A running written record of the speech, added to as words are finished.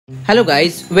Hello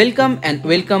guys, welcome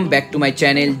back to my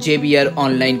channel JBR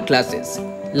Online Classes.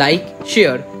 Like,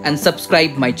 share and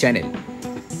subscribe my channel.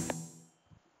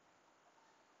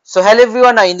 So hello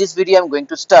everyone, now in this video I'm going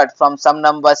to start from sum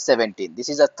number 17. This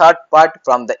is a third part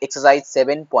from the exercise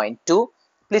 7.2.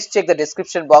 Please check the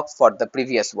description box for the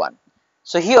previous one.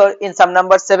 So here in sum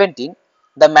number 17,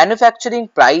 the manufacturing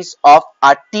price of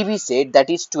a TV set, that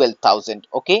is 12,000.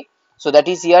 Okay, so that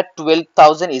is here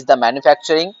 12,000 is the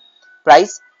manufacturing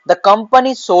price. The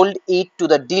company sold it to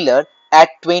the dealer at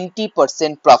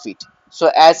 20% profit.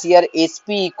 So as here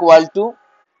SP equal to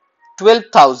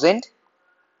 12,000,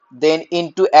 then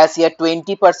into as here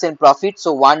 20% profit,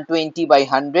 so 120 by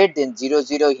 100, then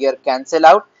 00 here cancel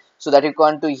out, so that you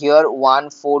come to here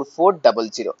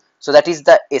 14400, so that is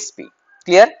the SP.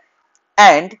 Clear?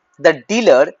 And the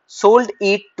dealer sold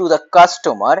it to the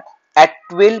customer at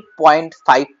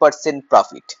 12.5%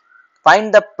 profit.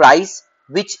 Find the price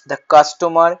which the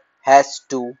customer has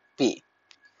to pay.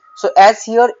 So as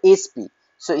here SP,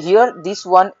 so here this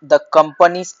one the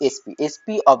company's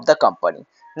SP of the company.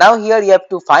 Now here you have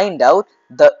to find out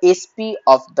the SP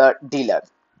of the dealer.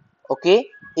 Okay,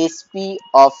 SP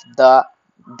of the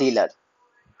dealer,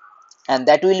 and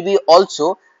that will be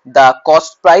also the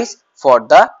cost price for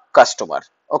the customer.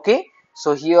 Okay,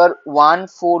 so here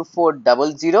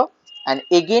 14400 and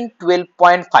again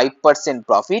 12.5%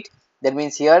 profit, that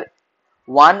means here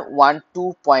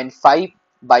 112.5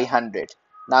 by 100.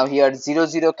 Now here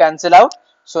 00 cancel out,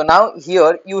 so now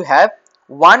here you have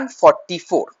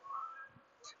 144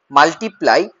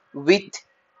 multiply with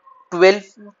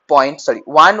 12 point, sorry,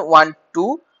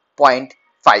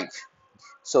 112.5.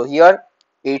 So here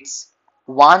it's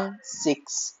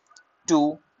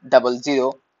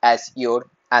 16200 as your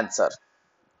answer.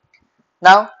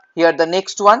 Now here the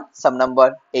next one, sum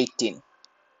number 18.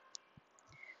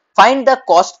 Find the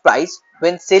cost price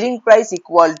when selling price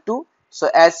equal to, so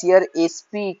as here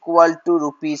SP equal to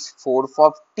rupees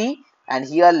 440 and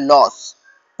here loss,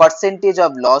 percentage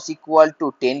of loss equal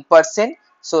to 10%.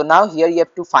 So now here you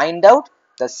have to find out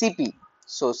the CP.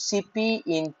 So CP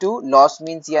into loss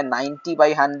means here 90 by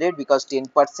 100 because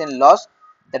 10% loss,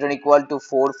 that one equal to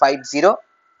 450.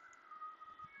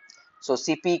 So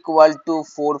CP equal to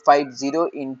 450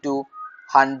 into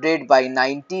 100 by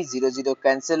 90, 00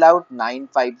 cancel out, 9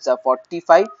 5s are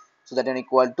 45, so that is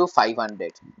equal to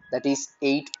 500. That is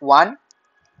 81.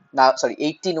 Now sorry,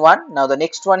 18.1. Now the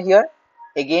next one here,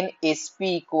 again SP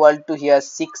equal to here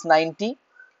 690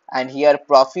 and here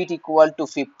profit equal to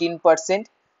 15%.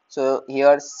 So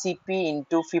here CP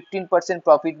into 15%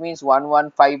 profit means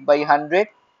 115 by 100,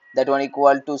 that one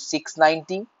equal to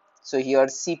 690. So here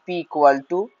CP equal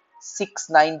to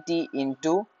 690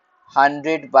 into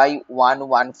 100 by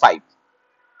 115.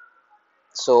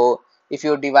 So if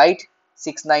you divide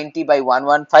 690 by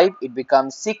 115, it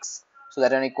becomes 6, so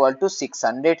that is equal to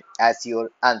 600 as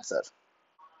your answer.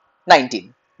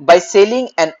 19. By selling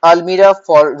an almirah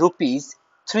for rupees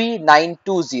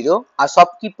 3920, a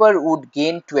shopkeeper would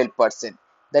gain 12%.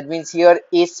 That means here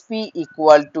SP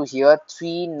equal to here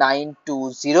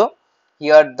 3920.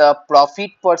 Here the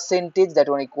profit percentage, that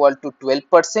one equal to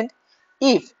 12%.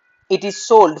 If it is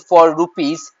sold for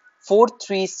rupees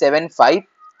 4375,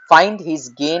 find his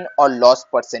gain or loss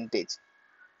percentage.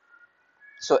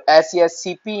 So as here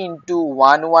CP into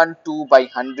 112 by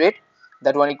 100,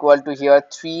 that one equal to here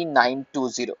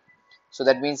 3920. So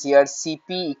that means here CP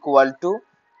equal to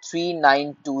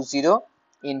 3920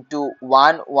 into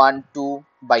 112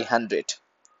 by 100.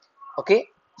 Okay,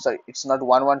 sorry, it's not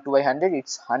 112 by 100,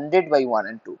 it's 100 by 1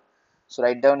 and 2. So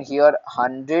write down here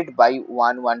 100 by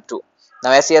 112.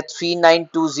 Now as here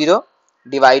 3920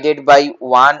 divided by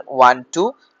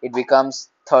 112, it becomes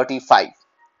 35.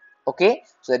 Okay,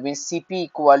 so that means CP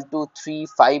equal to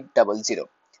 3500.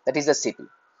 That is the CP.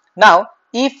 Now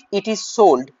if it is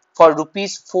sold for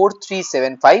rupees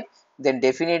 4375, then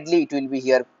definitely it will be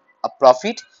here a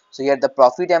profit. So here the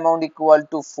profit amount equal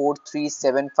to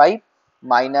 4375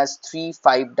 minus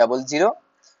 3500.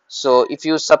 So if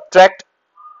you subtract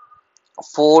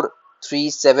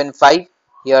 4375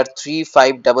 here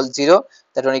 3500,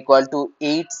 that one equal to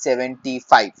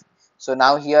 875. So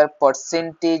now here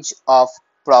percentage of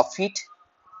profit,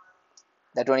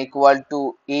 that one equal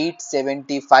to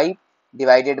 875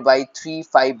 divided by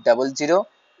 3500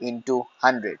 into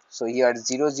 100. So here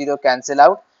 00 cancel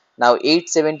out. Now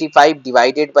 875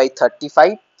 divided by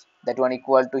 35, that one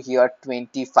equal to here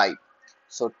 25.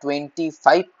 So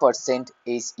 25%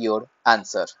 is your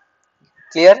answer.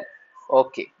 Clear?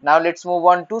 Okay, now let's move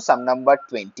on to sum number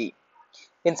 20.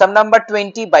 In sum number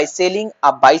 20, by selling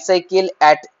a bicycle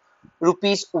at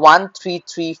rupees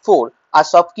 1334, a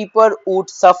shopkeeper would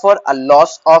suffer a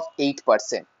loss of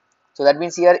 8%. So that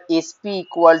means here SP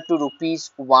equal to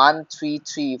rupees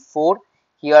 1334.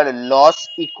 Here loss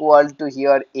equal to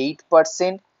here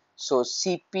 8%. So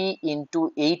CP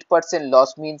into 8%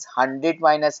 loss means 100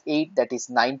 minus 8, that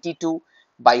is 92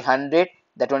 by 100,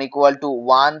 that one equal to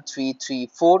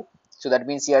 1334. So that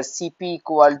means here CP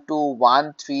equal to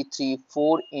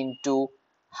 1334 into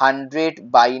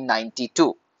 100 by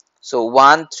 92. So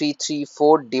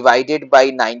 1334 divided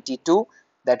by 92,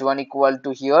 that one equal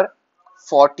to here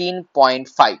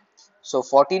 14.5. So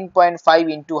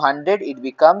 14.5 into 100, it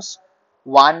becomes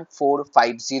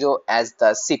 1450 as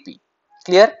the CP.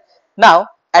 Clear? Now,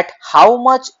 at how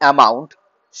much amount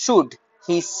should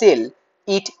he sell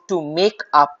it to make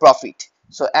a profit?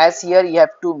 So as here you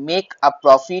have to make a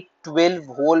profit 12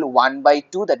 whole 1 by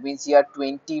 2, that means here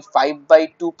 25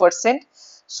 by 2%.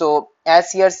 So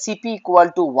as here CP equal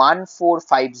to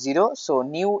 1450, so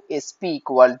new SP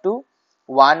equal to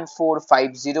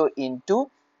 1450 into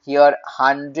here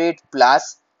 100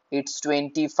 plus it's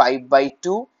 25 by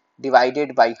 2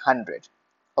 divided by 100.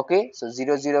 Okay, so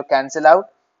 0 0 cancel out.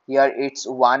 Here it's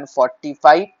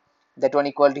 145, that one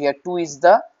equal to here 2 is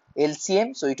the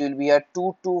LCM, so it will be here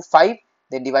 225,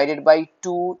 then divided by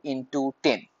 2 into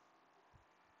 10.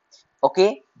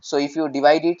 Okay, so if you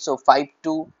divide it, so 5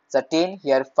 2 is a 10,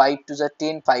 here 5 2 is a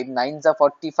 10, 5 9 is a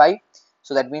 45.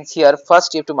 So that means here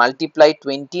first you have to multiply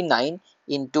 29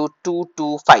 into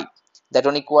 225, that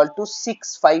one equal to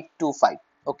 6525.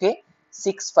 Okay,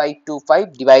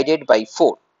 6525 divided by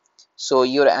 4. So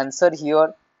your answer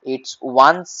here it's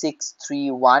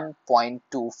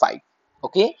 1631.25.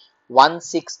 Okay,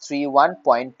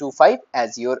 1631.25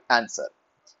 as your answer.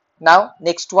 Now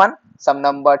next one, sum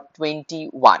number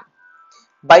 21.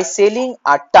 By selling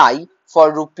a tie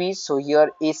for rupees, so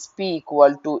here SP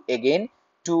equal to again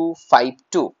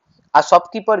 252, a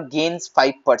shopkeeper gains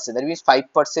 5%, that means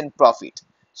 5% profit.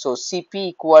 So CP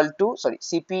equal to, sorry,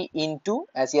 CP into,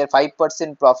 as here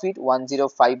 5% profit,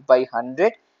 105 by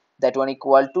 100, that one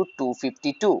equal to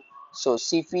 252. So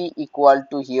CP equal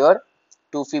to here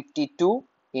 252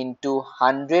 into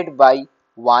 100 by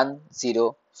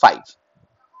 105.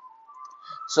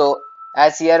 So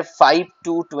as here 5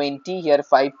 to 20, here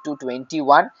 5 to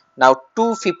 21. Now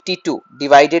 252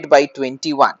 divided by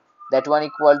 21, that one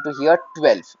equal to here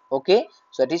 12. Okay,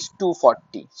 so that is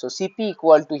 240. So CP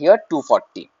equal to here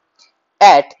 240.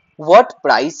 At what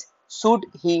price should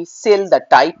he sell the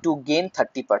tie to gain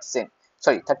 30%?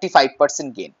 Sorry,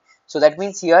 35% gain. So that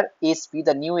means here SP,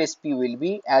 the new SP will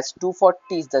be, as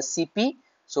 240 is the CP.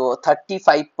 So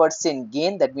 35%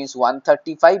 gain, that means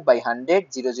 135 by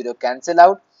 100, 0 0 cancel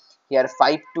out. Here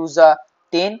 5 2s are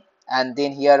 10, and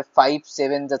then here 5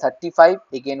 7s are 35.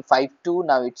 Again 5 2,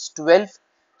 now it's 12.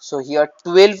 So here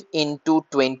 12 into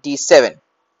 27,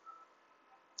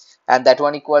 and that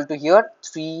one equal to here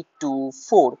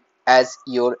 324 as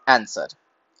your answer.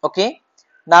 Okay,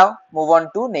 now move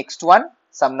on to next one,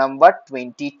 sum number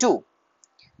 22.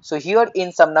 So here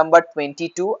in sum number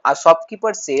 22, a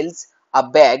shopkeeper sells a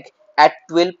bag at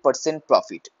 12%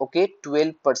 profit. Okay,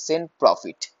 12%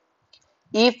 profit.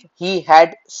 If he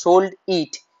had sold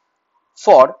it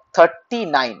for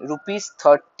 39 rupees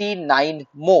 39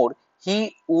 more,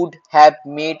 he would have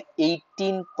made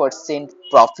 18%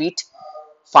 profit.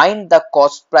 Find the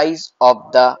cost price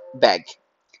of the bag.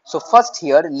 So first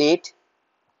here let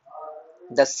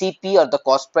the CP, or the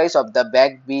cost price of the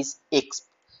bag, be X.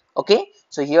 Okay,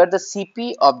 so here the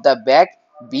CP of the bag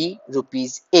be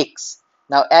rupees X.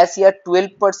 Now as here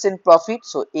 12% profit,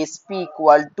 so SP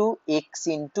equal to X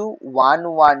into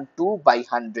 112 by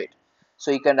 100. So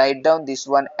you can write down this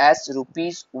one as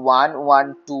rupees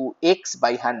 112x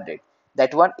by 100.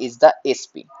 That one is the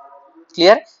SP.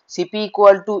 Clear? CP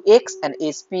equal to X and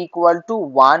SP equal to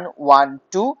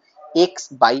 112 X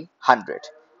by 100.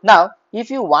 Now if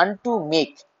you want to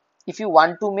make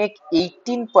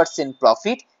 18%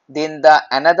 profit, then the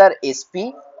another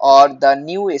SP, or the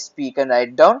new SP, you can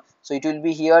write down. So it will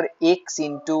be here X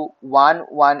into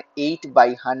 118 by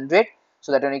 100.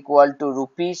 So that one equal to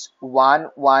rupees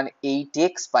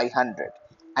 118x by 100.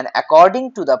 And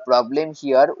according to the problem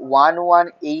here,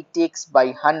 118x by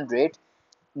 100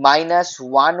 minus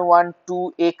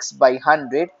 112x by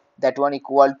 100, that one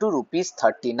equal to rupees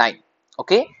 39.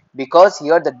 Okay, because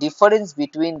here the difference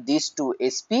between these two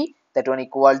SP, that one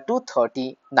equal to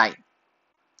 39.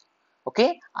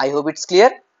 Okay, I hope it's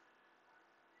clear.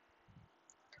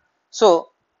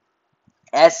 So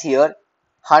as here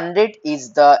 100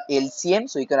 is the LCM,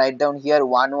 so you can write down here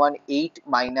 118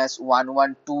 minus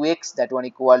 112x, that one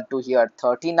equal to here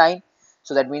 39.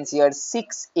 So that means here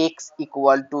 6x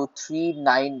equal to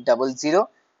 3900,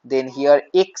 then here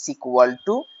x equal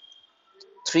to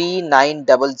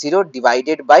 3900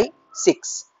 divided by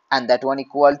 6 and that one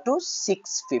equal to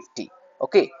 650.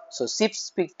 Okay, so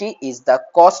 650 is the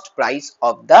cost price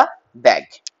of the bag.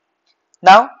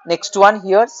 Now next one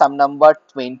here, sum number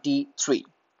 23.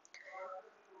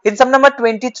 In sum number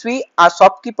 23, a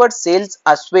shopkeeper sells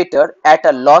a sweater at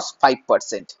a loss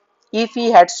 5%. If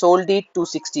he had sold it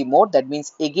 260 more, that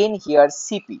means again here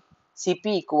CP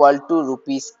equal to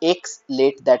rupees X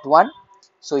late that one.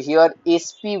 So here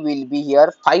SP will be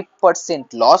here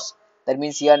 5% loss. That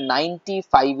means here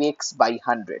 95x by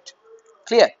 100.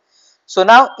 Clear? So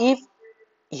now if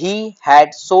he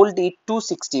had sold it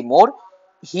 260 more,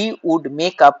 he would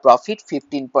make a profit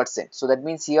 15%. So that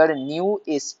means here new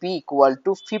SP equal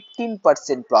to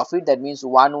 15% profit. That means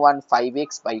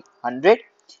 115x by 100.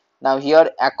 Now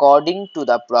here according to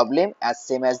the problem, as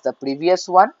same as the previous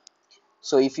one,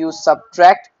 so if you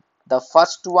subtract the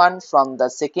first one from the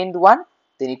second one,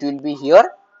 then it will be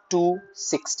here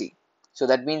 260. So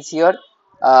that means here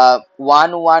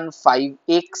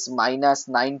 115x minus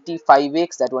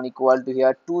 95x, that one equal to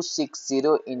here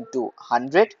 260 into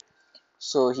 100.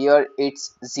 So here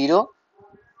it's 0,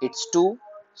 it's 2,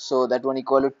 so that one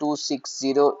equal to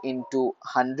 260 into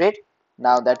 100.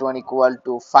 Now that one equal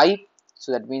to 5,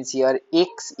 so that means here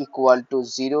x equal to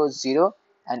 0 0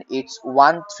 and it's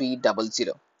 1300.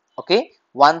 Okay,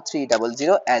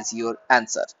 1300 as your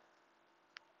answer.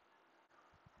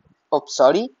 Oh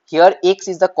sorry, here x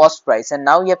is the cost price and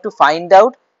now you have to find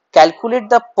out, calculate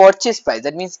the purchase price,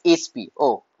 that means SP.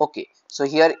 Oh okay, so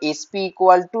here SP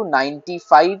equal to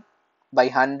 95 by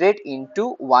 100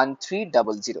 into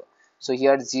 1300. So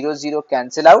here 0 0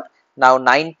 cancel out. Now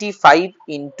 95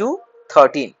 into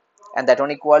 13 and that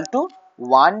one equal to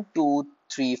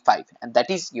 1235 and that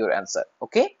is your answer.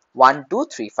 Okay,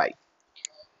 1235.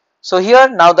 So here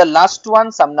now the last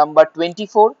one, sum number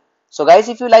 24. So guys,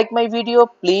 if you like my video,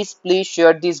 please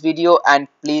share this video and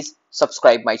please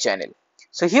subscribe my channel.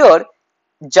 So here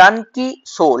Janki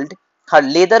sold her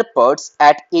leather purse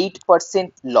at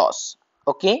 8% loss.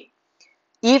 Okay,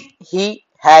 if he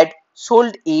had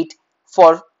sold it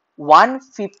for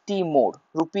 150 more,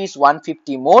 rupees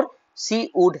 150 more, she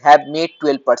would have made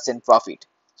 12% profit.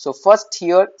 So first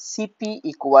here CP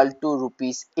equal to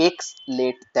rupees X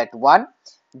let that one.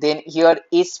 Then here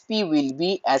SP will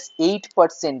be as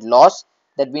 8% loss,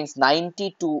 that means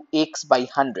 92x by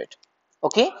 100.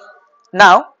 Okay.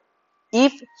 Now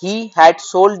if he had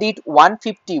sold it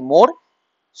 150 more,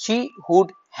 she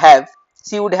would have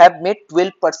made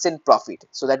 12% profit.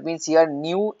 So that means here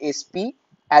new SP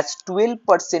as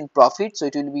 12% profit, so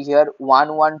it will be here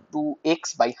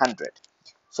 112x by 100.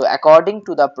 So according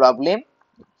to the problem,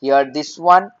 here this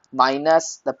one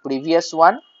minus the previous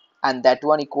one and that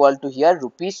one equal to here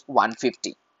rupees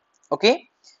 150. Okay,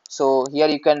 so here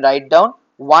you can write down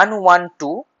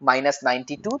 112 minus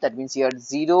 92, that means here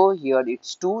 0, here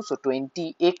it's 2, so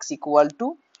 20x equal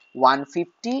to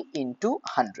 150 into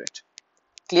 100.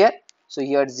 Clear? So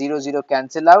here 0 0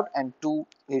 cancel out and 2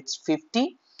 it's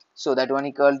 50, so that one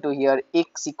equal to here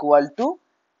x equal to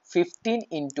 15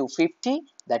 into 50,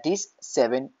 that is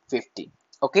 750.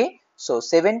 Okay, so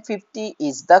 750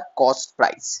 is the cost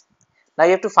price. Now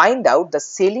you have to find out the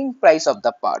selling price of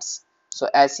the parts. So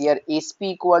as here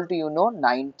SP equal to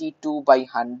 92 by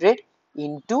 100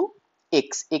 into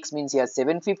x means here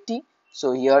 750.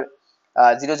 So here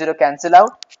 0 0 cancel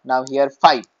out. Now here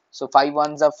 5. So 5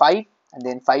 ones are 5 and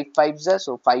then 5 fives are,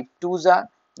 so 5 twos are.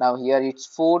 Now here it's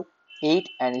 4, 8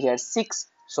 and here 6.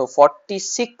 So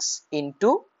 46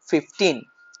 into 15.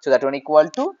 So that one equal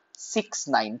to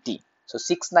 690. So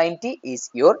 690 is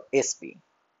your SP.